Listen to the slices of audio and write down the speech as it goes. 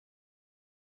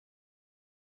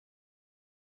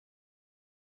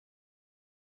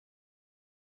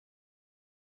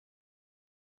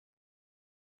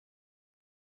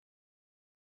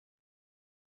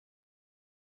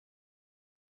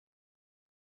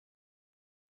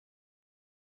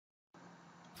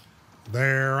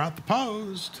They're at the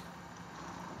post.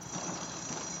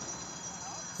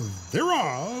 They're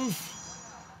off.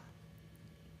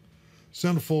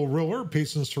 Sinful Ruler,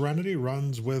 Peace and Serenity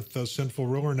runs with Sinful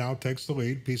Ruler, now takes the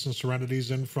lead. Peace and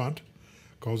Serenity's in front.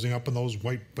 Closing up in those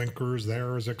white blinkers,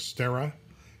 there is Xterra.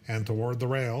 And toward the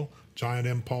rail, Giant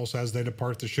Impulse as they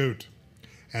depart the chute.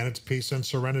 And it's Peace and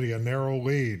Serenity, a narrow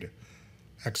lead.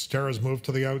 Xterra's moved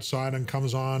to the outside and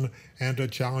comes on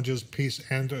and challenges Peace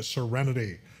and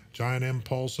Serenity. Giant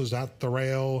Impulse is at the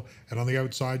rail, and on the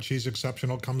outside, She's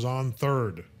Exceptional comes on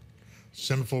third.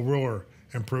 Sinful Ruler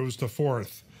improves to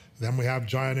fourth. Then we have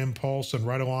Giant Impulse, and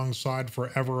right alongside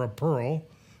Forever a Pearl,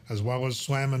 as well as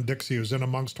Slammin' Dixie, who's in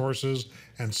amongst horses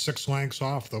and 6 lengths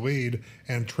off the lead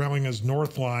and trailing his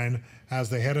north line as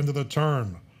they head into the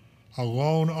turn.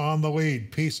 Alone on the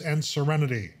lead, Peace and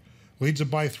Serenity. Leads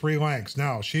it by 3 lengths.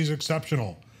 Now, She's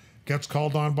Exceptional. Gets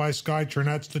called on by Sky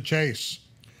Chernets to chase.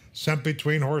 Sent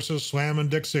between horses, Slammin'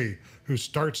 Dixie, who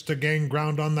starts to gain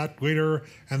ground on that leader,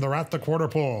 and they're at the quarter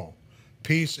pole.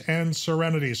 Peace and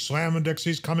Serenity. Slammin'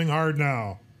 Dixie's coming hard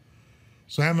now.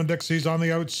 Slammin' Dixie's on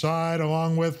the outside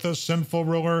along with the Sinful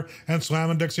Ruler, and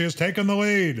Slammin' Dixie has taken the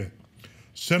lead.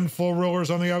 Sinful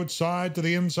Ruler's on the outside to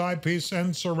the inside, Peace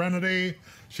and Serenity.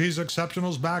 She's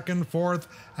Exceptional's back and forth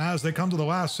as they come to the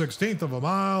last 16th of a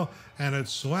mile, and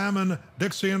it's Slammin'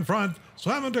 Dixie in front.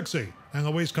 Slammin' Dixie and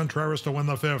Luis Contreras to win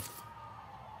the 5th.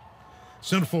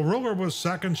 Sinful Ruler was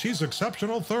second, She's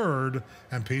Exceptional third,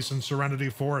 and Peace and Serenity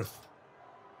fourth.